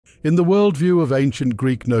In the worldview of ancient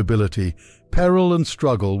Greek nobility, peril and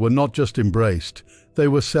struggle were not just embraced, they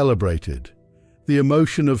were celebrated. The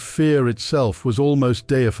emotion of fear itself was almost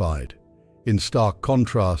deified. In stark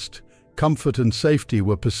contrast, comfort and safety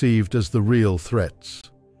were perceived as the real threats.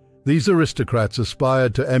 These aristocrats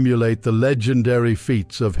aspired to emulate the legendary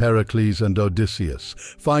feats of Heracles and Odysseus,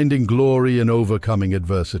 finding glory in overcoming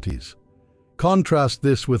adversities. Contrast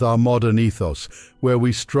this with our modern ethos, where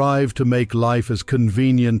we strive to make life as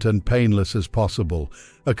convenient and painless as possible,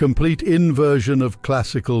 a complete inversion of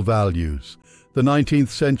classical values. The 19th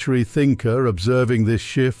century thinker, observing this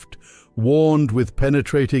shift, warned with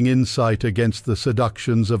penetrating insight against the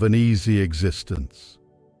seductions of an easy existence.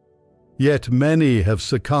 Yet many have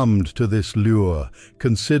succumbed to this lure.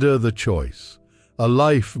 Consider the choice: a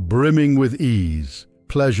life brimming with ease,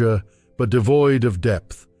 pleasure, but devoid of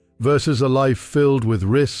depth, versus a life filled with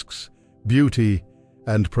risks, beauty,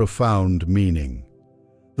 and profound meaning.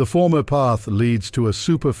 The former path leads to a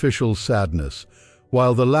superficial sadness,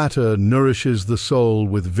 while the latter nourishes the soul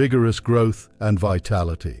with vigorous growth and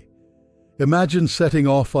vitality. Imagine setting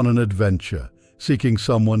off on an adventure, seeking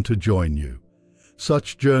someone to join you.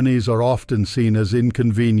 Such journeys are often seen as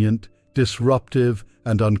inconvenient, disruptive,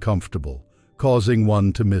 and uncomfortable, causing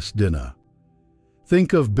one to miss dinner.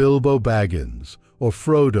 Think of Bilbo Baggins or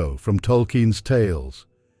Frodo from Tolkien's tales.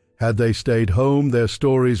 Had they stayed home, their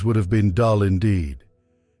stories would have been dull indeed.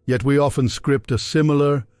 Yet we often script a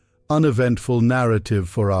similar, uneventful narrative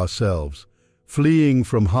for ourselves, fleeing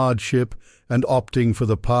from hardship and opting for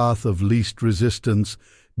the path of least resistance,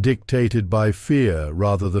 dictated by fear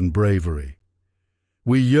rather than bravery.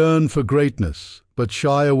 We yearn for greatness, but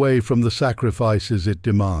shy away from the sacrifices it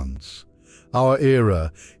demands. Our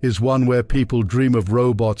era is one where people dream of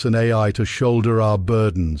robots and AI to shoulder our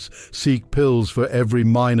burdens, seek pills for every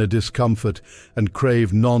minor discomfort, and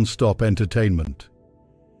crave non-stop entertainment.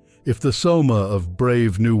 If the soma of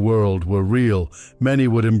Brave New World were real, many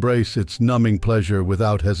would embrace its numbing pleasure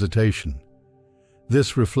without hesitation.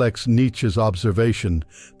 This reflects Nietzsche's observation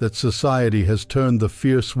that society has turned the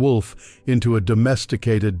fierce wolf into a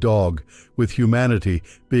domesticated dog, with humanity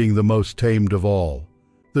being the most tamed of all.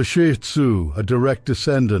 The Shih Tzu, a direct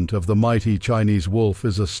descendant of the mighty Chinese wolf,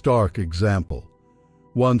 is a stark example.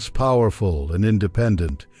 Once powerful and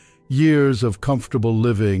independent, years of comfortable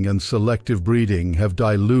living and selective breeding have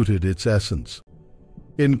diluted its essence.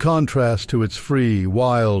 In contrast to its free,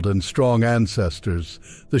 wild, and strong ancestors,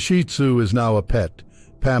 the Shih Tzu is now a pet,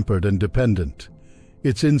 pampered and dependent.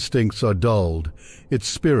 Its instincts are dulled, its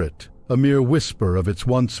spirit a mere whisper of its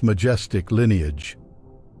once majestic lineage.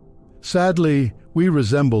 Sadly, we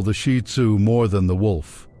resemble the Shih Tzu more than the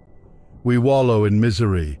wolf. We wallow in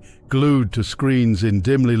misery, glued to screens in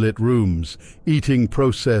dimly lit rooms, eating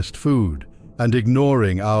processed food, and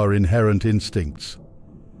ignoring our inherent instincts.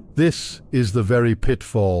 This is the very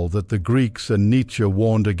pitfall that the Greeks and Nietzsche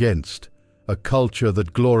warned against, a culture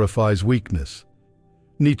that glorifies weakness.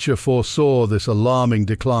 Nietzsche foresaw this alarming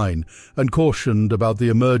decline and cautioned about the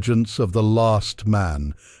emergence of the last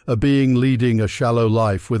man, a being leading a shallow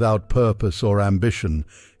life without purpose or ambition,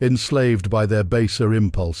 enslaved by their baser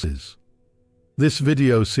impulses. This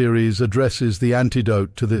video series addresses the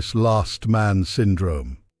antidote to this last man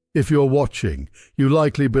syndrome. If you're watching, you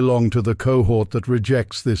likely belong to the cohort that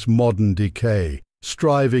rejects this modern decay,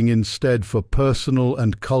 striving instead for personal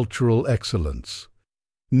and cultural excellence.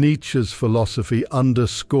 Nietzsche's philosophy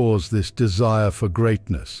underscores this desire for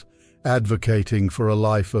greatness, advocating for a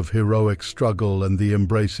life of heroic struggle and the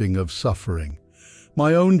embracing of suffering.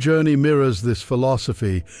 My own journey mirrors this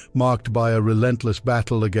philosophy, marked by a relentless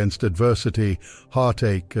battle against adversity,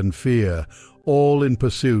 heartache, and fear, all in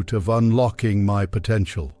pursuit of unlocking my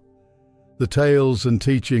potential. The tales and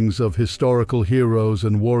teachings of historical heroes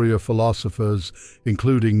and warrior philosophers,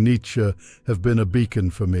 including Nietzsche, have been a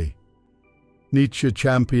beacon for me. Nietzsche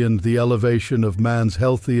championed the elevation of man's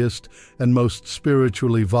healthiest and most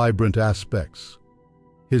spiritually vibrant aspects.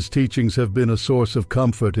 His teachings have been a source of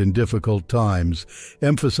comfort in difficult times,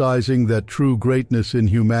 emphasizing that true greatness in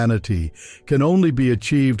humanity can only be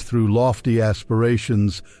achieved through lofty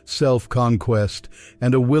aspirations, self-conquest,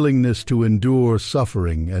 and a willingness to endure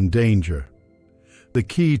suffering and danger. The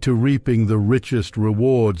key to reaping the richest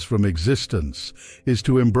rewards from existence is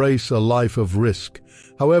to embrace a life of risk.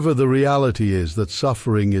 However, the reality is that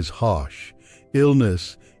suffering is harsh.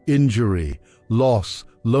 Illness, injury, loss,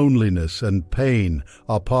 loneliness, and pain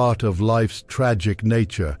are part of life's tragic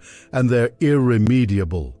nature, and they're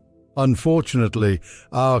irremediable. Unfortunately,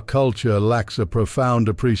 our culture lacks a profound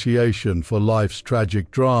appreciation for life's tragic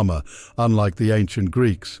drama, unlike the ancient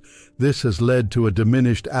Greeks. This has led to a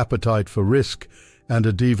diminished appetite for risk and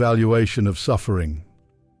a devaluation of suffering.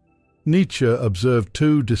 Nietzsche observed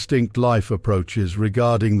two distinct life approaches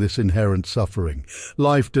regarding this inherent suffering: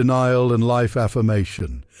 life denial and life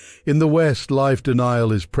affirmation. In the West, life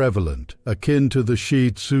denial is prevalent, akin to the Shi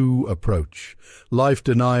Tzu approach. Life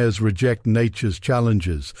deniers reject nature's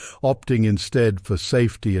challenges, opting instead for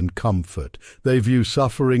safety and comfort. They view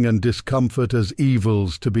suffering and discomfort as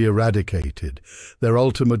evils to be eradicated. Their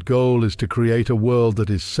ultimate goal is to create a world that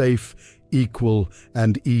is safe, equal,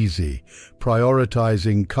 and easy,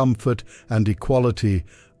 prioritizing comfort and equality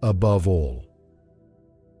above all.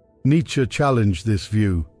 Nietzsche challenged this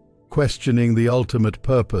view, questioning the ultimate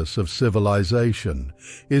purpose of civilization.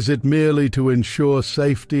 Is it merely to ensure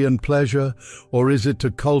safety and pleasure, or is it to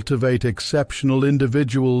cultivate exceptional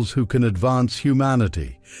individuals who can advance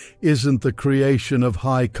humanity? Isn't the creation of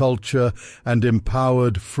high culture and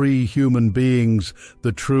empowered free human beings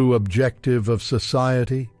the true objective of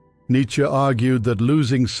society? Nietzsche argued that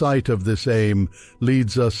losing sight of this aim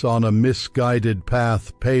leads us on a misguided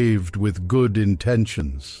path paved with good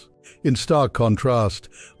intentions. In stark contrast,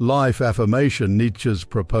 life affirmation, Nietzsche's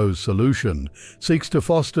proposed solution, seeks to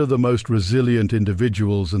foster the most resilient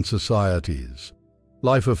individuals and societies.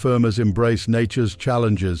 Life affirmers embrace nature's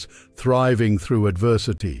challenges, thriving through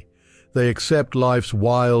adversity. They accept life's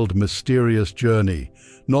wild, mysterious journey,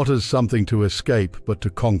 not as something to escape, but to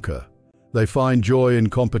conquer. They find joy in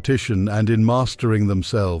competition and in mastering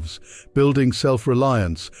themselves, building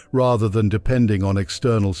self-reliance rather than depending on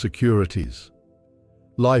external securities.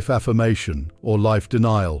 Life affirmation or life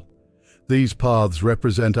denial. These paths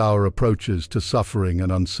represent our approaches to suffering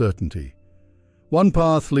and uncertainty. One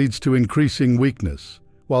path leads to increasing weakness,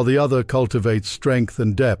 while the other cultivates strength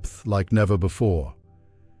and depth like never before.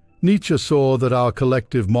 Nietzsche saw that our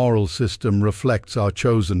collective moral system reflects our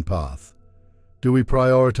chosen path. Do we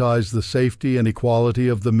prioritize the safety and equality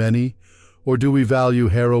of the many, or do we value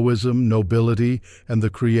heroism, nobility, and the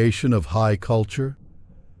creation of high culture?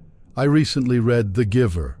 I recently read The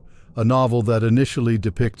Giver, a novel that initially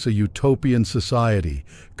depicts a utopian society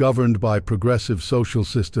governed by progressive social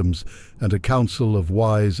systems and a council of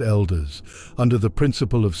wise elders. Under the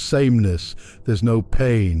principle of sameness, there's no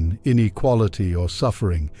pain, inequality, or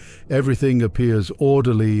suffering. Everything appears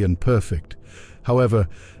orderly and perfect. However,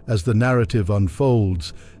 as the narrative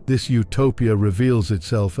unfolds, this utopia reveals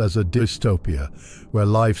itself as a dystopia, where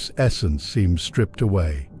life's essence seems stripped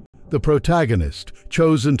away. The protagonist,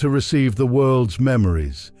 chosen to receive the world's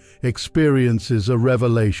memories, experiences a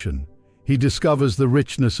revelation. He discovers the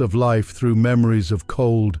richness of life through memories of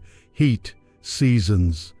cold, heat,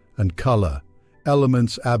 seasons, and color,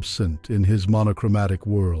 elements absent in his monochromatic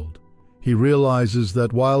world. He realizes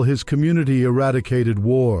that while his community eradicated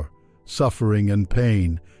war, suffering, and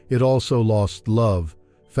pain, it also lost love,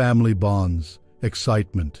 family bonds,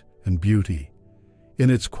 excitement, and beauty. In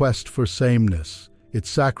its quest for sameness, it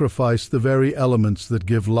sacrificed the very elements that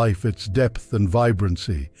give life its depth and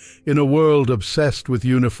vibrancy. In a world obsessed with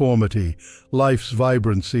uniformity, life's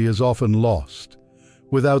vibrancy is often lost.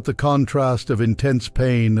 Without the contrast of intense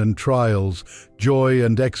pain and trials, joy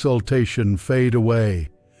and exultation fade away.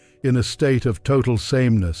 In a state of total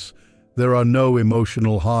sameness, there are no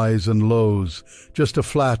emotional highs and lows, just a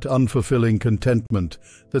flat, unfulfilling contentment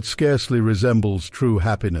that scarcely resembles true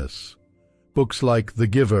happiness. Books like The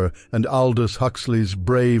Giver and Aldous Huxley's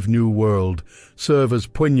Brave New World serve as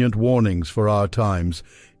poignant warnings for our times,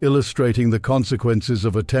 illustrating the consequences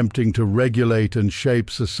of attempting to regulate and shape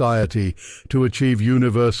society to achieve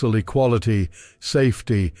universal equality,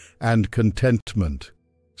 safety, and contentment.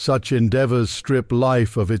 Such endeavors strip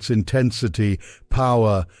life of its intensity,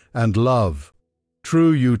 power, and love.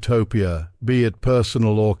 True utopia, be it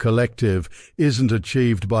personal or collective, isn't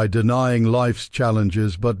achieved by denying life's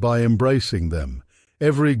challenges but by embracing them.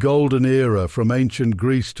 Every golden era, from ancient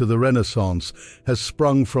Greece to the Renaissance, has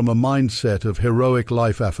sprung from a mindset of heroic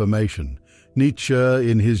life affirmation. Nietzsche,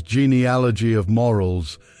 in his Genealogy of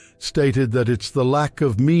Morals, stated that it's the lack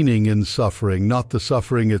of meaning in suffering, not the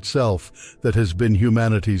suffering itself, that has been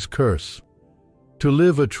humanity's curse. To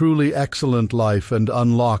live a truly excellent life and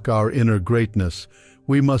unlock our inner greatness,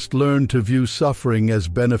 we must learn to view suffering as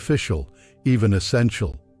beneficial, even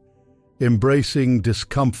essential. Embracing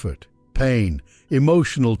discomfort, pain,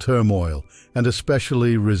 emotional turmoil, and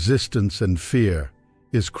especially resistance and fear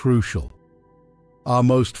is crucial. Our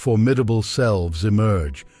most formidable selves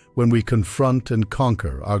emerge when we confront and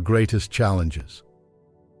conquer our greatest challenges.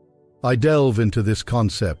 I delve into this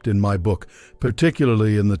concept in my book,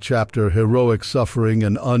 particularly in the chapter Heroic Suffering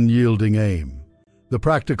and Unyielding Aim. The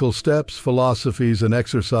practical steps, philosophies, and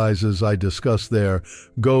exercises I discuss there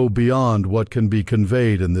go beyond what can be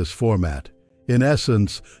conveyed in this format. In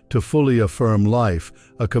essence, to fully affirm life,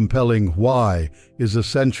 a compelling why is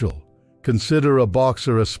essential. Consider a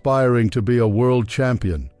boxer aspiring to be a world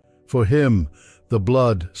champion. For him, the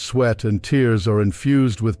blood, sweat, and tears are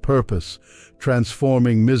infused with purpose,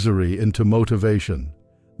 transforming misery into motivation.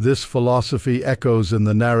 This philosophy echoes in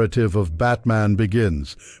the narrative of Batman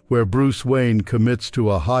Begins, where Bruce Wayne commits to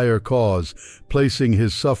a higher cause, placing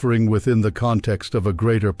his suffering within the context of a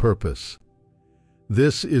greater purpose.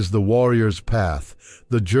 This is the warrior's path,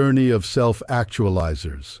 the journey of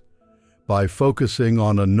self-actualizers. By focusing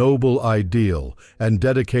on a noble ideal and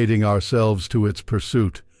dedicating ourselves to its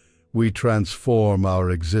pursuit, we transform our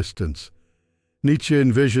existence. Nietzsche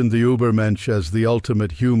envisioned the Übermensch as the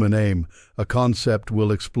ultimate human aim, a concept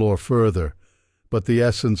we'll explore further. But the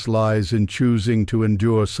essence lies in choosing to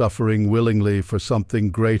endure suffering willingly for something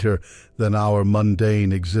greater than our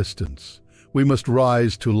mundane existence. We must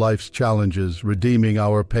rise to life's challenges, redeeming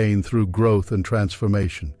our pain through growth and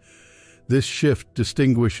transformation. This shift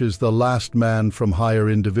distinguishes the last man from higher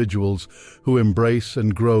individuals who embrace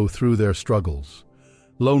and grow through their struggles.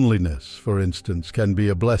 Loneliness, for instance, can be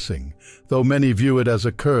a blessing, though many view it as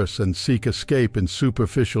a curse and seek escape in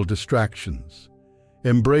superficial distractions.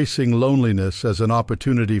 Embracing loneliness as an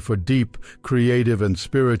opportunity for deep, creative, and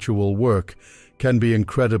spiritual work can be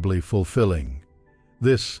incredibly fulfilling.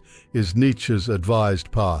 This is Nietzsche's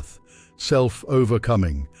advised path: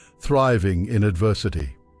 self-overcoming, thriving in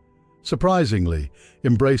adversity. Surprisingly,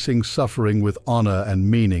 embracing suffering with honor and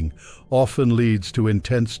meaning often leads to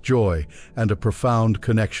intense joy and a profound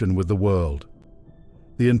connection with the world.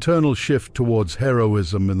 The internal shift towards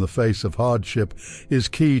heroism in the face of hardship is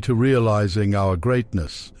key to realizing our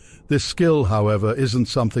greatness. This skill, however, isn't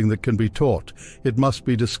something that can be taught. It must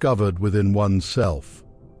be discovered within oneself.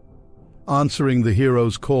 Answering the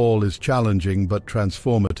hero's call is challenging but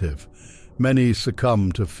transformative. Many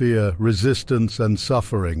succumb to fear, resistance, and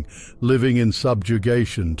suffering, living in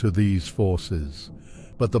subjugation to these forces.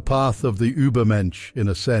 But the path of the Übermensch, in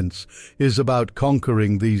a sense, is about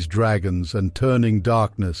conquering these dragons and turning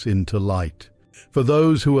darkness into light. For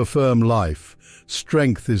those who affirm life,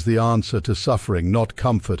 strength is the answer to suffering, not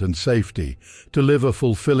comfort and safety. To live a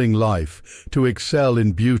fulfilling life, to excel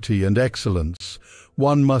in beauty and excellence,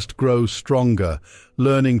 one must grow stronger,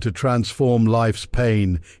 learning to transform life's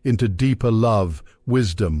pain into deeper love,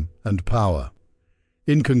 wisdom, and power.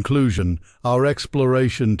 In conclusion, our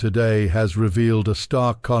exploration today has revealed a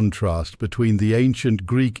stark contrast between the ancient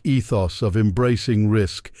Greek ethos of embracing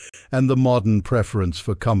risk and the modern preference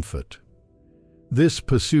for comfort. This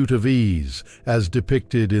pursuit of ease, as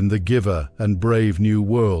depicted in The Giver and Brave New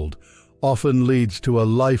World, often leads to a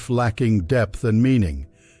life lacking depth and meaning.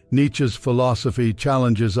 Nietzsche's philosophy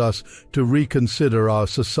challenges us to reconsider our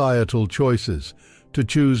societal choices, to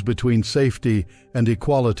choose between safety and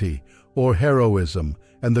equality, or heroism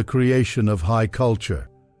and the creation of high culture.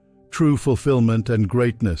 True fulfillment and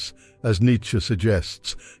greatness, as Nietzsche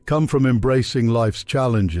suggests, come from embracing life's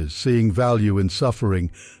challenges, seeing value in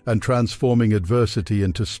suffering, and transforming adversity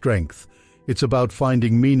into strength. It's about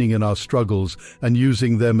finding meaning in our struggles and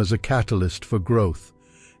using them as a catalyst for growth.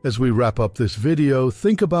 As we wrap up this video,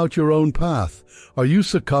 think about your own path. Are you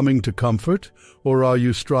succumbing to comfort, or are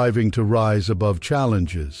you striving to rise above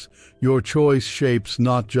challenges? Your choice shapes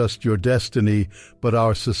not just your destiny, but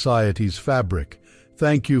our society's fabric.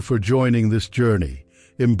 Thank you for joining this journey.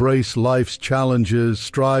 Embrace life's challenges,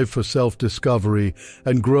 strive for self-discovery,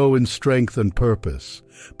 and grow in strength and purpose.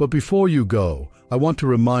 But before you go, I want to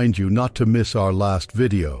remind you not to miss our last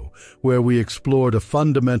video, where we explored a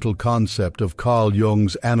fundamental concept of Carl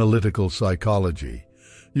Jung's analytical psychology.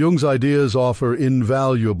 Jung's ideas offer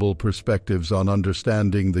invaluable perspectives on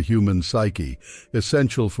understanding the human psyche,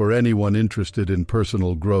 essential for anyone interested in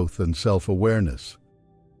personal growth and self-awareness.